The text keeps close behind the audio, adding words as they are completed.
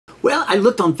Well, I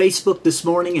looked on Facebook this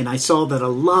morning and I saw that a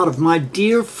lot of my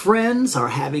dear friends are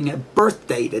having a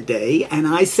birthday today, and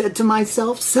I said to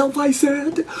myself,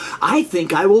 I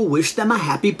think I will wish them a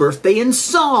happy birthday in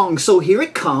song. So here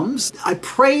it comes. I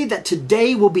pray that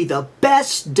today will be the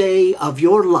best day of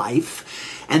your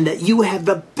life and that you have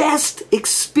the best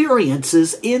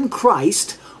experiences in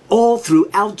Christ all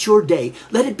throughout your day.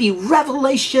 Let it be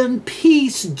revelation,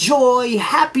 peace, joy,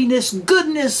 happiness,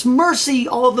 goodness, mercy,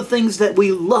 all the things that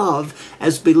we love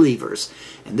as believers.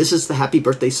 And this is the happy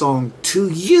birthday song to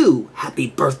you. Happy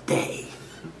birthday.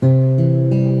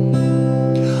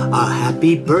 A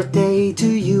happy birthday to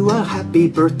you, a happy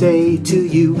birthday to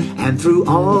you, and through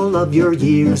all of your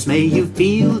years may you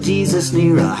feel Jesus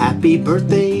near. A happy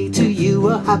birthday to you,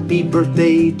 a happy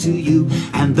birthday to you,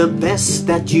 and the best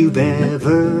that you've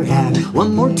ever had.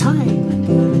 One more time.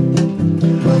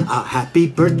 A happy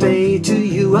birthday to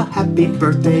you, a happy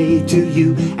birthday to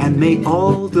you, and may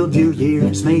all of your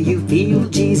years, may you feel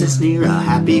Jesus near. A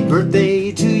happy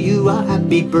birthday to you, a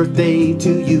happy birthday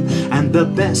to you, and the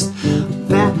best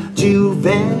that you've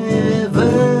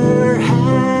ever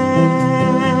had.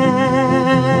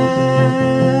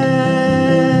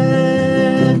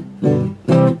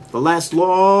 The last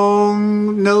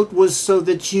long note was so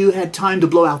that you had time to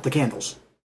blow out the candles.